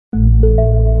I'm a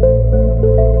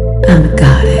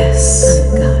goddess.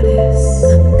 I'm a goddess.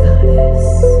 I'm a goddess.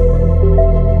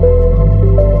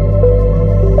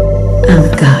 I'm a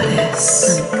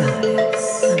goddess.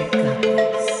 I'm a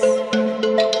goddess.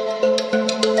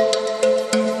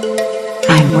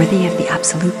 I am worthy of the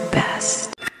absolute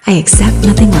best. I accept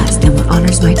nothing less than what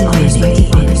honors my divinity.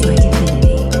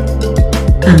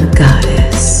 I'm a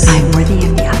goddess. I am worthy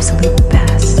of the absolute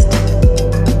best.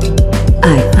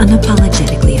 I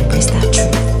unapologetically embrace that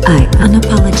truth. I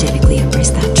unapologetically embrace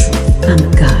that truth. I'm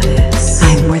a goddess. I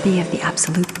am worthy of the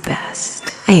absolute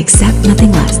best. I accept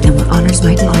nothing less than what honors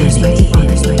my divinity.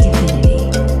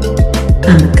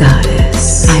 I'm a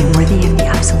goddess. I am worthy of the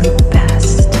absolute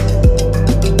best.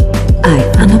 I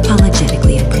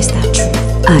unapologetically embrace that truth.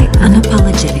 I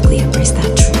unapologetically embrace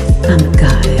that truth. I'm a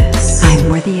goddess. I am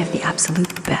worthy of the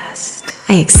absolute best.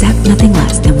 I accept nothing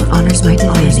less than